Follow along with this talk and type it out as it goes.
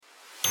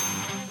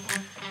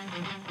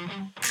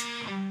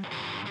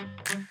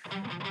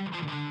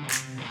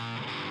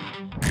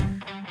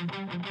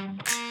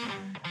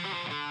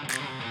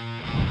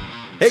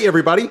Hey,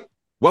 everybody.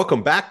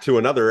 Welcome back to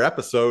another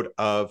episode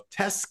of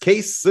Test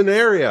Case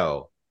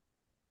Scenario.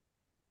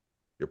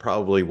 You're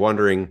probably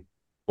wondering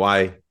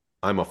why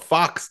I'm a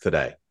fox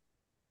today.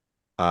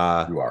 You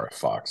are a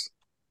fox.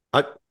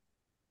 I,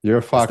 You're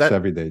a is fox that,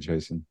 every day,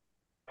 Jason.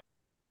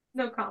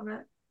 No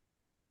comment.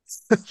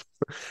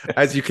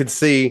 as you can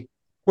see,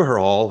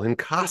 we're all in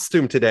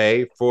costume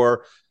today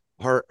for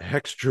our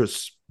extra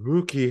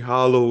spooky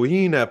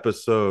Halloween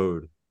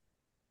episode.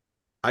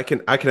 I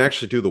can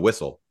actually do the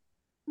whistle.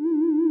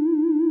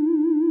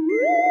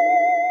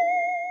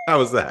 How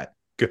was that?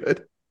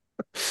 Good.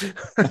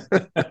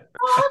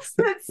 Oh,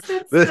 sit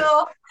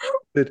still.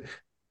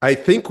 I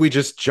think we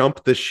just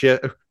jumped the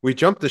shit. We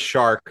jumped the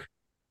shark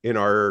in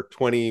our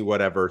 20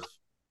 whatever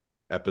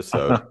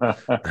episode.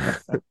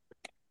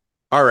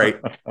 All right.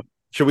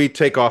 Should we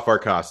take off our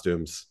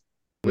costumes?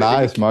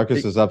 Nice.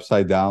 Marcus is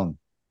upside down.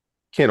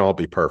 Can't all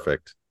be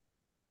perfect.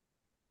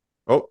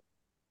 Oh,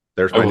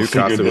 there's my new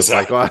costume with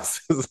my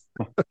glasses.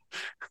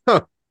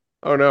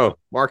 Oh no,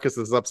 Marcus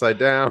is upside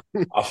down.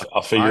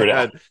 I'll figure it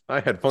out.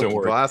 I had funky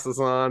glasses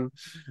on.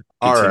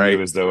 Continue all right,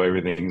 as though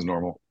everything's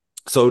normal.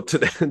 So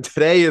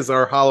today is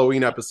our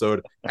Halloween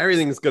episode.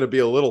 Everything's going to be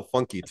a little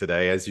funky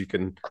today, as you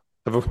can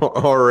have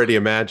already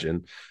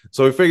imagined.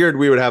 So we figured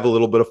we would have a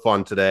little bit of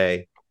fun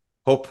today.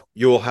 Hope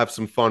you will have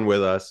some fun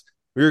with us.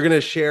 We're going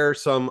to share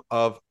some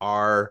of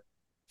our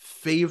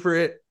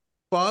favorite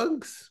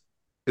bugs.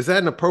 Is that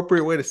an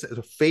appropriate way to say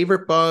it?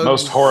 Favorite bugs?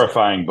 Most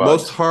horrifying bugs.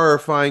 Most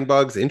horrifying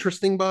bugs.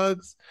 Interesting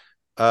bugs.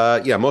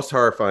 Yeah, most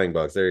horrifying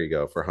bugs. There you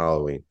go for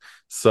Halloween.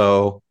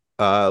 So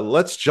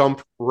let's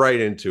jump right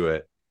into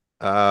it.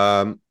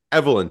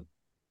 Evelyn,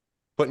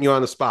 putting you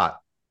on the spot.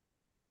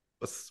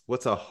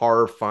 What's a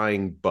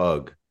horrifying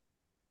bug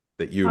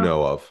that you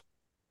know of?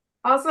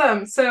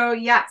 Awesome. So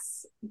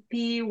yes,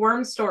 the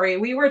worm story.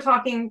 We were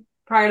talking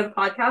prior to the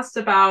podcast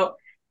about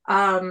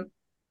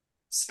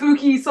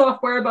spooky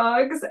software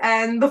bugs,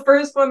 and the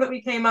first one that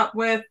we came up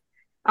with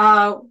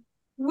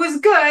was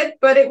good,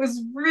 but it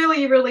was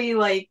really, really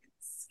like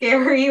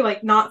scary,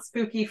 like not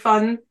spooky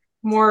fun,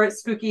 more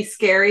spooky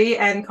scary,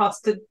 and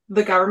costed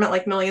the government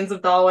like millions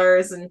of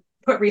dollars and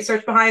put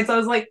research behind. So I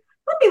was like,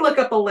 let me look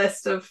up a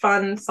list of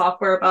fun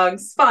software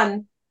bugs,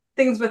 fun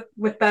things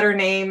with better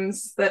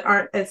names that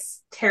aren't as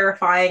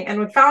terrifying. And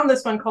we found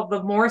this one called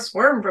the Morse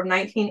worm from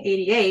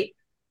 1988.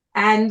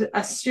 And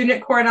a student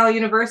at Cornell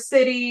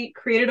University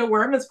created a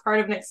worm as part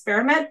of an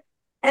experiment,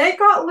 and it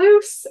got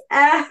loose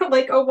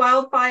like a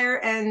wildfire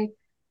and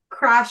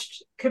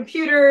crashed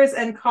computers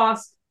and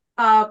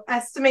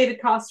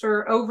estimated cost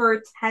for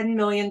over $10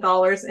 million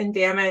in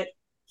damage.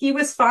 He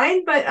was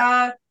fine,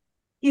 but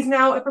he's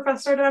now a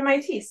professor at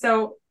MIT.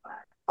 So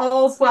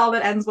all's well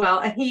that ends well.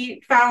 And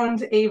he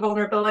found a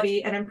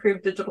vulnerability and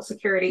improved digital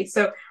security.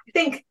 So I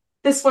think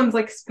this one's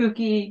like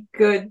spooky,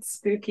 good,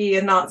 spooky,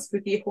 and not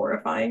spooky,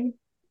 horrifying.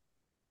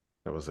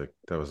 That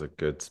was a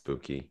good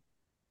spooky.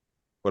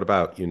 What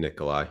about you,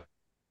 Nikolai?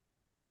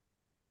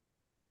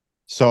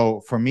 So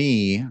for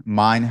me,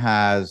 mine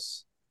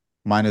is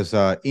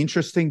a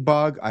interesting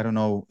bug. I don't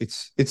know.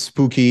 It's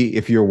spooky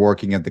if you're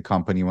working at the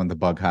company when the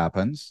bug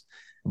happens.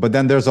 But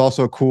then there's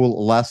also a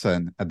cool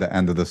lesson at the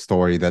end of the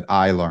story that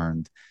I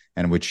learned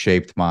and which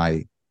shaped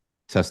my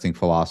testing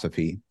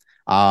philosophy.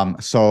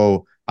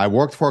 So I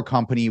worked for a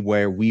company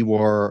where we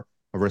were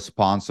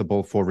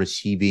responsible for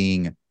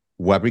receiving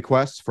web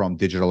requests from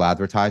digital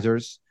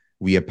advertisers.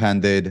 We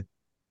appended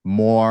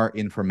more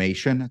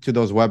information to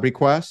those web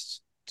requests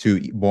to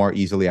more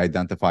easily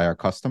identify our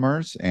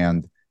customers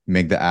and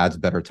make the ads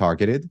better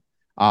targeted.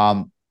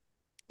 And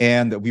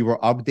we were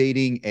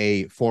updating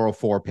a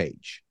 404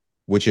 page,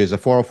 which is a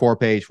 404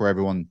 page for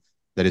everyone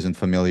that isn't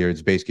familiar.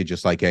 It's basically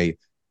just like you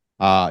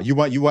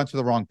went to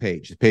the wrong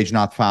page, page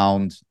not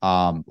found,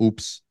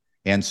 oops.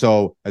 And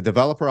so a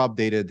developer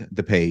updated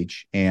the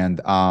page,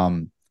 and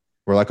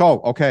we're like, oh,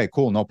 okay,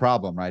 cool, no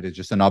problem, right? It's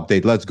just an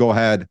update. Let's go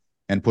ahead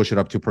and push it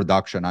up to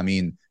production. I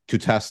mean, to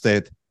test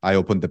it, I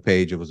opened the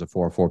page. It was a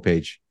 404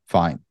 page,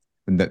 fine.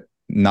 And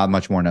not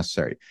much more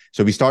necessary.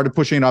 So we started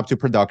pushing it up to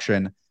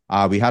production.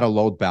 We had a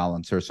load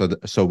balancer.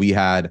 So we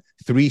had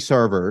 3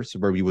 servers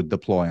where we would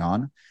deploy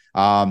on.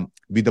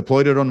 We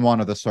deployed it on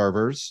one of the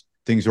servers.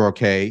 Things were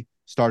okay.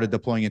 Started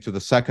deploying it to the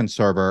second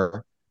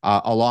server.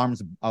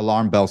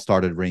 Alarm bell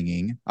started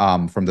ringing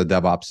from the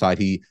DevOps side.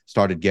 He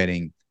started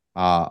getting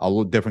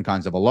different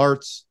kinds of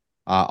alerts.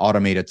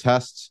 Automated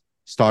tests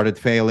started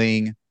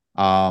failing.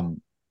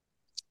 And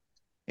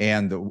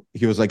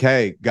he was like,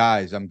 hey,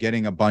 guys, I'm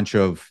getting a bunch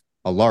of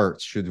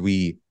alerts. Should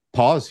we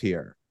pause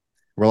here?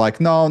 We're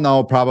like,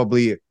 no,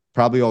 probably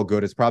all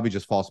good. It's probably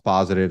just false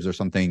positives or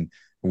something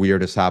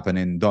weird is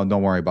happening. Don't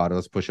worry about it.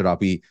 Let's push it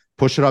up. We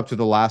push it up to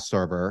the last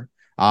server.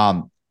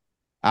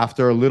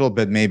 After a little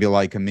bit, maybe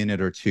like a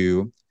minute or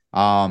two,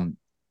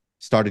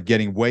 started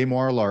getting way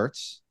more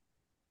alerts.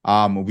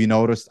 We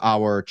noticed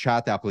our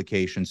chat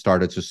application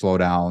started to slow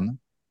down.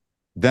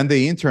 Then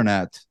the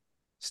internet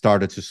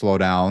started to slow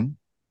down.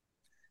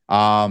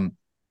 A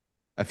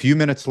few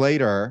minutes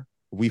later,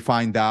 we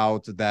find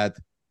out that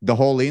the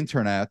whole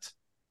internet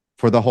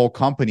for the whole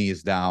company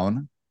is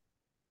down.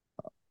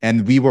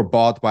 and we were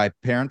bought by a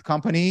parent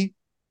company.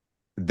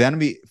 Then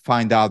we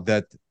find out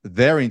that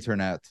their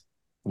internet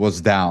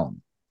was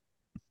down.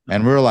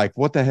 And we were like,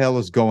 what the hell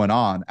is going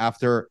on?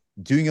 After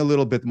doing a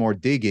little bit more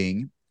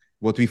digging,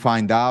 what we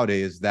find out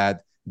is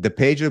that the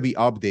page that we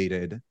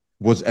updated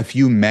was a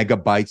few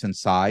megabytes in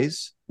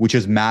size, which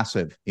is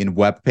massive in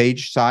web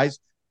page size.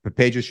 The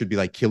pages should be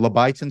like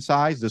kilobytes in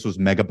size. This was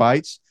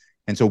megabytes.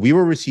 And so we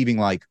were receiving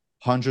like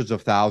hundreds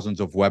of thousands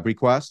of web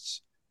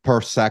requests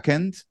per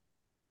second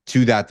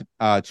to that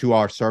to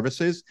our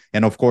services.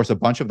 And of course, a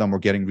bunch of them were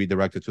getting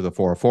redirected to the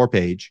 404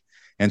 page.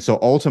 And so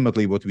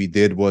ultimately what we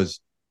did was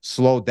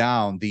slow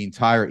down the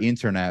entire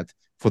internet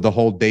for the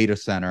whole data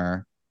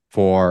center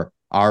for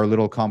our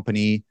little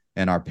company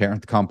and our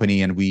parent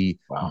company. And we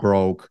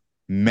broke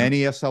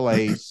many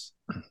SLAs,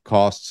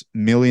 costs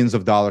millions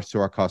of dollars to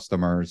our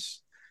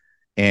customers.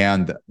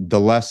 And the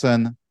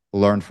lesson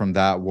learned from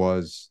that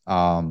was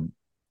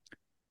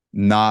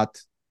not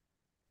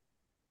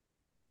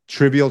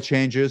trivial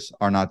changes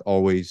are not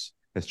always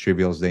as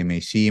trivial as they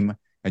may seem.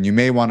 And you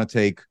may want to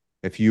take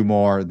a few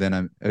more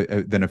than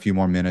a few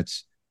more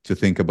minutes to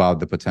think about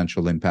the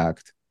potential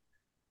impact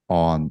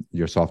on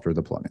your software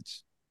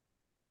deployments.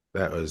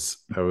 That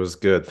was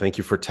good. Thank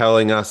you for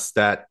telling us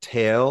that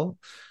tale.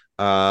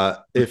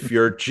 If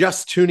you're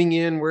just tuning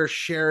in, we're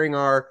sharing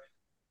our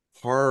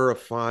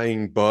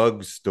horrifying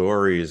bug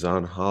stories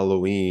on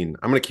Halloween.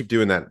 I'm gonna keep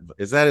doing that.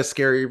 Is that a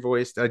scary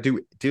voice? I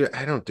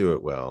don't do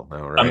it well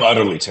now, right? I'm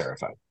utterly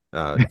terrified.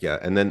 Yeah,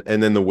 and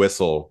then the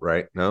whistle,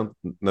 right? No,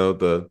 you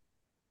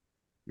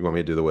want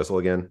me to do the whistle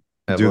again?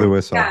 Do the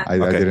whistle. Yeah. I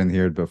didn't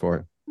hear it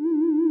before.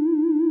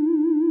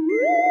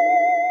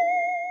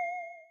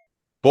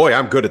 Boy,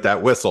 I'm good at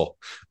that whistle.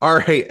 All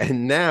right,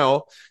 and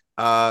now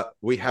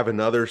we have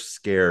another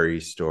scary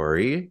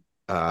story,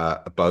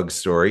 a bug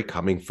story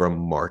coming from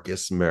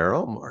Marcus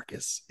Merrill.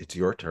 Marcus, it's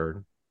your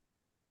turn.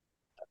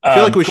 I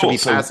feel like we should be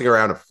passing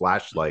around a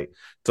flashlight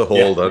to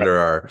hold under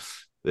our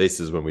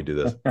faces when we do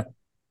this.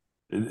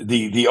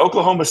 The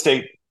Oklahoma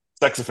State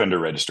Sex Offender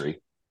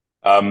Registry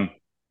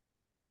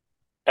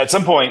at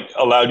some point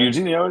allowed you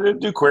to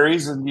do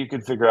queries, and you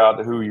could figure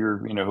out who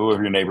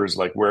whoever your neighbors,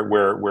 like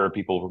where are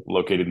people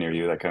located near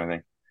you, that kind of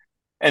thing.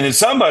 And then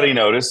somebody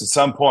noticed at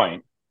some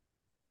point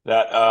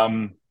that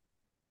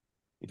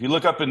if you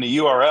look up in the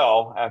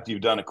URL after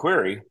you've done a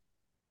query,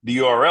 the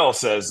URL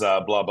says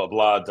blah blah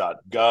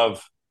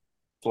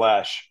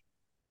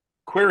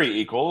blah.gov/query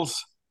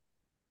equals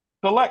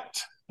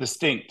select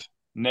distinct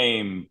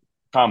name,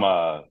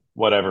 comma,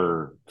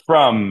 whatever,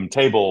 from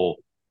table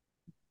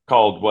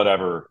called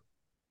whatever.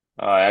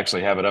 I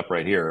actually have it up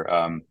right here.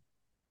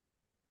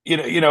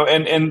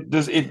 And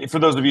for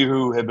those of you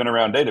who have been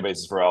around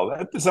databases for a while,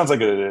 that sounds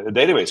like a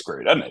database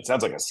query, doesn't it? It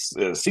sounds like a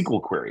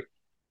SQL query.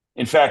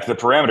 In fact, the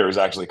parameter is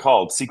actually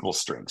called SQL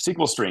string.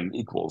 SQL string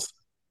equals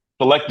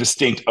select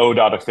distinct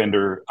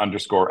o.offender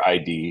underscore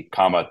ID,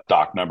 comma,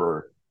 doc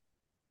number,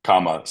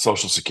 comma,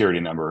 social security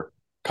number,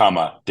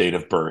 comma, date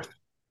of birth.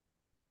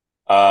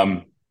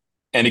 And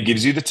it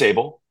gives you the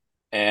table.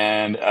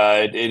 And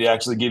it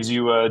actually gives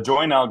you a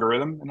join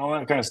algorithm and all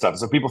that kind of stuff.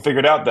 So people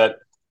figured out that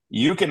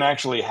you can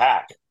actually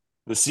hack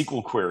the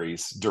SQL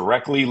queries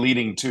directly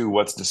leading to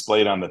what's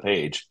displayed on the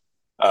page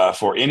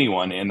for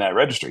anyone in that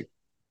registry.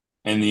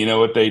 And you know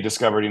what they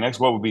discovered next?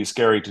 What would be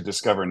scary to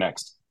discover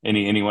next?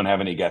 Anyone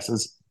have any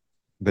guesses?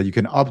 That you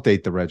can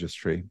update the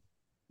registry.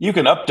 You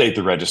can update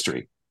the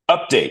registry.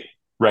 Update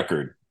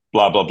record,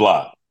 blah, blah,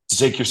 blah, to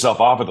take yourself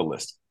off of the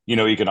list. You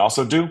know what you can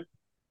also do?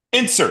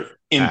 Insert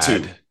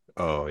into. Add.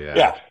 Oh, yeah.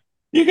 Yeah.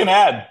 You can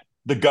add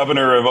the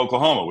governor of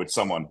Oklahoma, which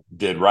someone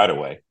did right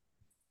away.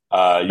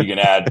 You can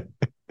add,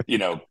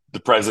 the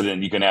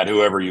president. You can add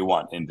whoever you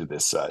want into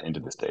this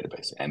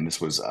database. And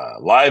this was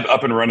live,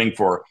 up and running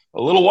for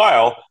a little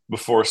while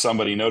before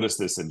somebody noticed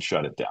this and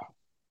shut it down.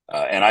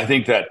 And I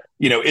think that,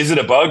 is it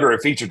a bug or a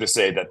feature to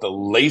say that the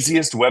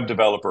laziest web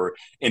developer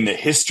in the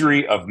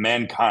history of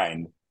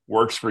mankind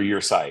works for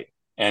your site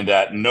and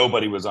that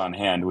nobody was on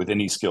hand with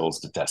any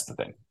skills to test the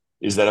thing?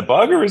 Is that a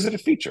bug or is it a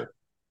feature?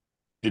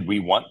 Did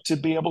we want to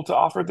be able to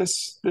offer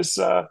this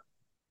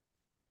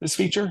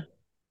feature?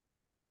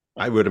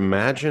 I would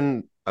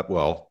imagine.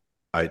 Well,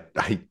 I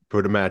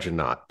would imagine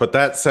not. But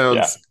that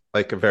sounds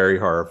like a very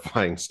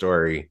horrifying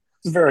story.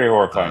 It's a very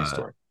horrifying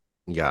story.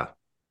 Yeah.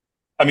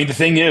 I mean, the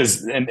thing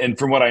is, and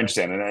from what I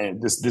understand,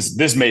 and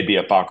this may be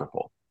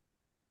apocryphal,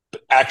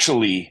 but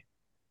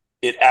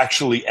it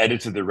actually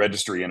edited the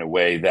registry in a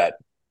way that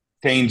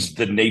changed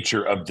the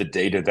nature of the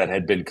data that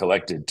had been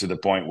collected to the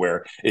point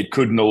where it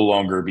could no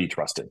longer be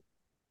trusted.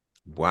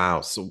 Wow.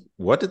 So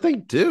what did they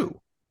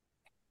do?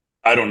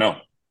 I don't know.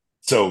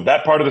 So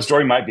that part of the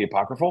story might be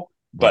apocryphal,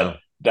 but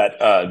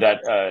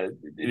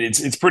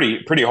it's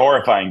pretty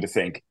horrifying to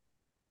think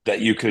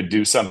that you could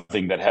do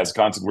something that has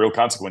real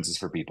consequences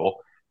for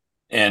people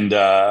and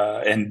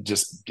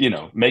just,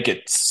 make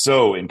it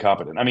so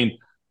incompetent. I mean,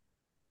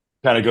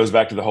 kind of goes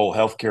back to the whole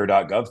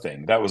healthcare.gov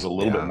thing. That was a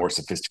little bit more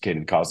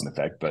sophisticated cause and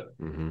effect. But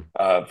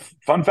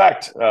fun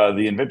fact,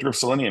 the inventor of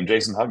Selenium,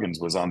 Jason Huggins,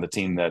 was on the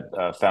team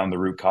that found the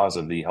root cause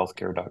of the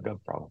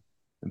healthcare.gov problem.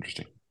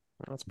 Interesting.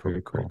 That's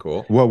pretty Very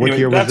cool. What Anyway,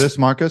 year was that's- this,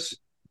 Marcus?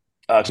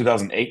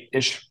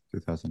 2008-ish.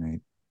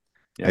 2008.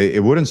 Yeah.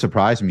 It wouldn't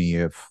surprise me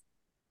if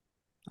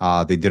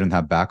they didn't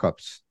have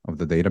backups of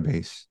the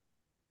database.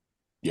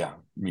 Yeah. I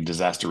mean,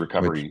 disaster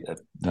recovery at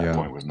that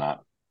point was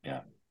not.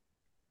 Yeah.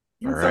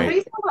 Can All somebody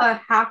right. tell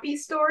a happy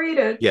story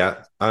to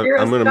Yeah, cheer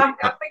us I'm gonna back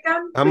up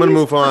again? I'm gonna please?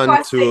 move on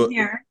Requesting to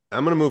here.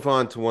 I'm gonna move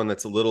on to one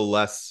that's a little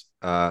less.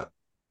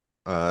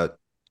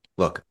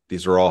 Look,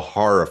 these are all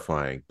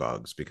horrifying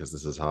bugs because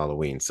this is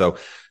Halloween. So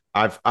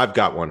I've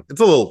got one.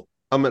 It's a little.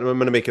 I'm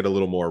gonna make it a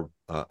little more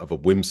of a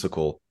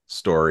whimsical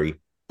story.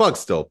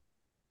 Bug's still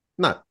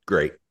not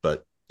great,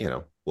 but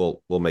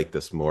we'll make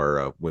this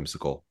more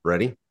whimsical.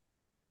 Ready?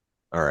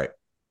 All right.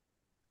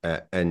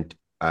 And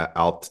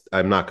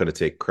I'm not going to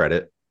take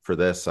credit for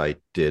this. I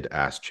did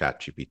ask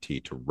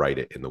ChatGPT to write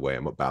it in the way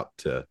I'm about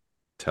to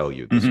tell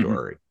you the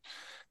story.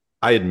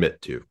 I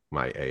admit to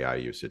my AI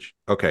usage.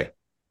 Okay.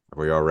 Are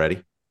we all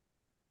ready?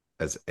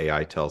 As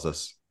AI tells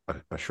us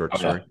a short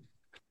story.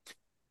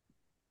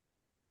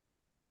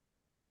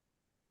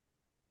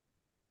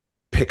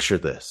 Picture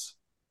this.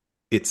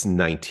 It's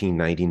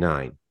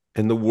 1999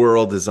 and the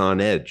world is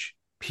on edge.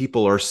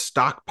 People are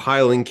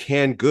stockpiling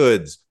canned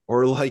goods,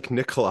 or like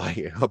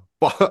Nikolai,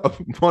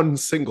 one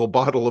single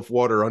bottle of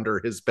water under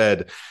his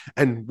bed,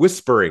 and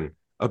whispering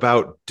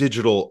about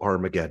digital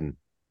Armageddon.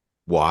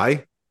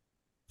 Why?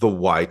 The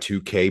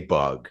Y2K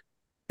bug.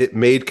 It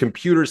made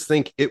computers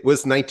think it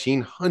was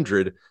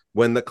 1900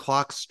 when the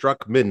clock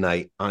struck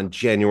midnight on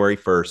January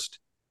 1st,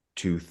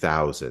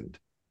 2000.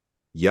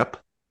 Yep,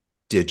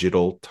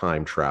 digital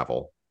time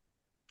travel.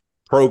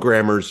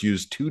 Programmers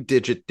used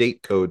 2-digit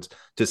date codes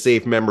to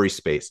save memory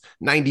space.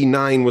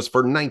 99 was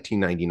for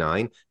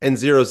 1999, and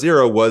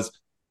 00 was,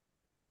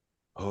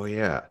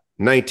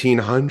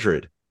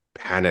 1900.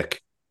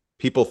 Panic.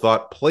 People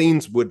thought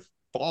planes would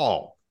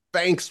fall,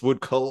 banks would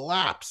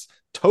collapse,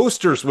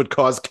 toasters would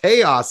cause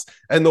chaos,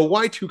 and the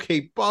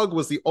Y2K bug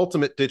was the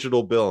ultimate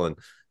digital villain.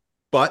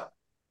 But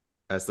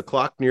as the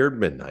clock neared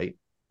midnight,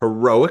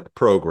 heroic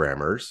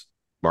programmers,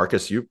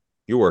 Marcus, you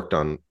worked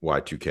on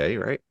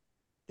Y2K, right?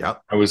 Yeah,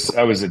 I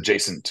was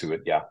adjacent to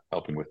it. Yeah,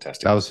 helping with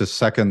testing. That was his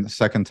second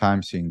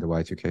time seeing the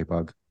Y2K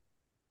bug.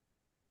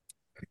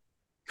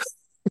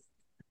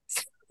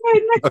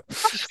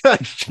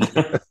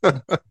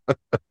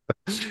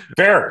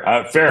 Fair.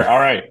 All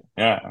right.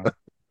 Yeah.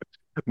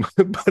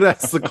 But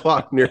as the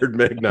clock neared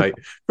midnight,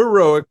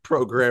 heroic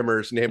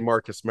programmers named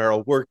Marcus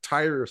Merrill worked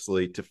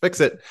tirelessly to fix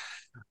it.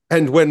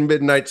 And when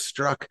midnight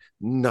struck,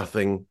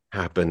 nothing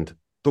happened.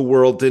 The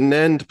world didn't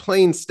end.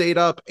 Planes stayed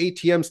up.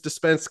 ATMs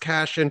dispensed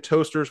cash, and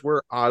toasters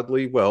were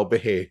oddly well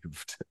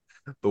behaved.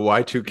 The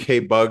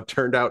Y2K bug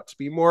turned out to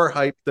be more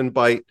hype than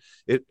bite.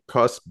 It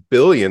cost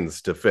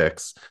billions to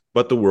fix,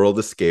 but the world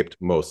escaped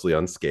mostly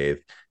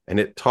unscathed. And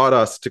it taught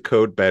us to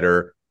code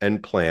better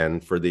and plan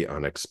for the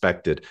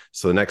unexpected.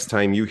 So the next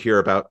time you hear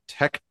about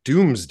tech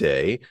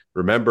doomsday,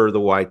 remember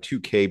the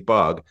Y2K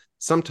bug.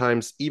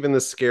 Sometimes even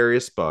the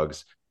scariest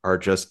bugs are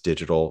just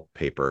digital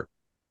paper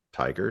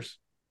tigers.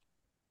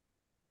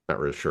 Not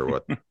really sure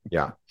what.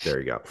 Yeah, there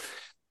you go.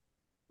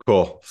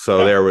 Cool.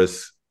 So there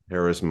was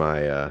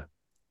my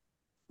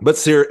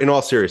but in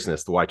all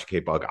seriousness, the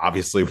Y2K bug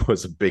obviously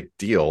was a big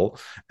deal,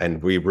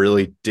 and we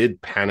really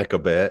did panic a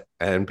bit,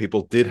 and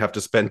people did have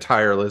to spend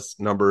tireless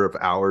number of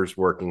hours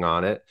working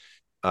on it,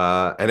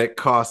 and it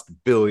cost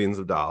billions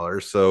of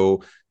dollars.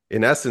 So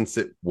in essence,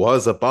 it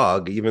was a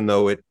bug, even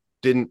though it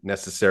didn't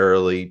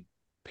necessarily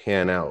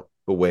pan out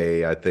the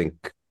way I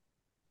think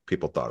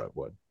people thought it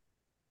would.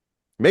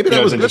 Maybe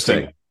that was a good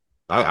thing.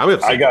 I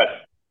wouldn't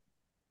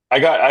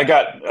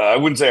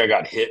say I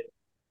got hit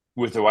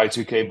with the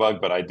Y2K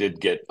bug, but I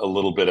did get a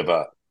little bit of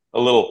a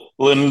little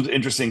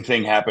interesting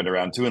thing happened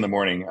around 2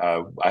 a.m.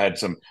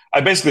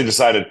 I basically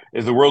decided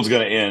if the world's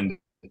going to end,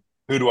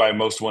 who do I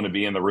most want to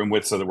be in the room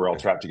with so that we're all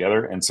trapped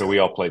together? And so we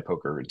all play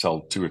poker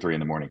until 2 or 3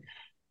 a.m.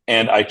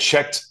 And I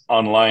checked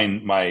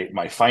online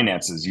my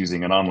finances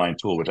using an online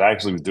tool, which I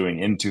actually was doing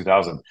in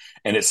 2000.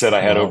 And it said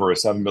I had over a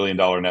 $7 million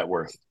net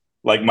worth.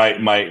 Like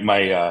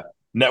my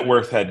net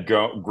worth had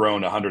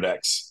grown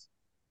 100x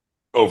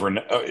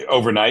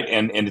overnight,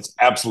 and it's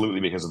absolutely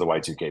because of the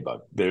Y2K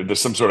bug. There's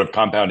some sort of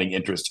compounding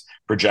interest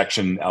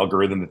projection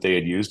algorithm that they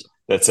had used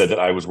that said that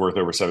I was worth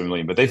over 7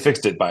 million, but they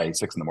fixed it by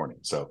 6 a.m.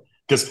 So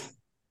because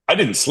I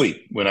didn't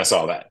sleep when I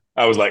saw that,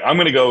 I was like, I'm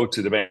going to go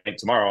to the bank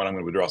tomorrow and I'm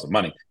going to withdraw some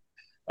money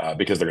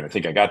because they're going to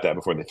think I got that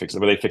before they fix it.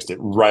 But they fixed it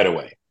right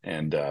away,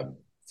 and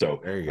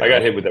so I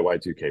got hit with that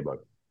Y2K bug.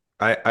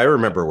 I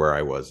remember where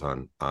I was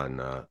on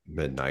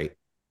midnight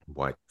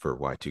for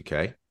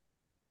Y2K.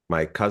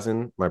 My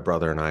cousin, my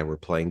brother, and I were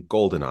playing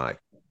GoldenEye,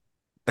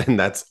 and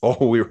that's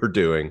all we were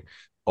doing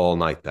all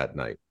night that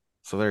night.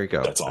 So there you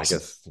go. That's awesome. I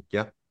guess,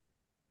 yeah.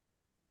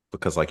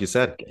 Because, like you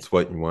said, it's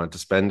what you want to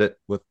spend it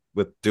with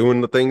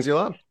doing the things you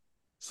love.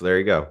 So there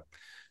you go.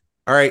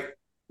 All right,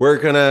 we're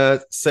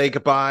gonna say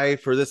goodbye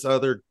for this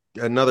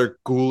another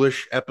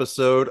ghoulish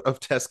episode of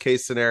Test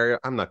Case Scenario.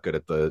 I'm not good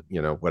at the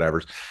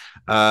whatevers.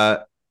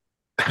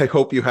 I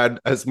hope you had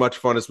as much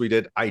fun as we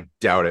did. I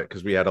doubt it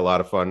because we had a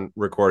lot of fun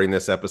recording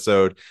this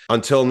episode.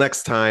 Until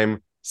next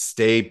time,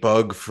 stay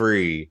bug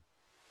free.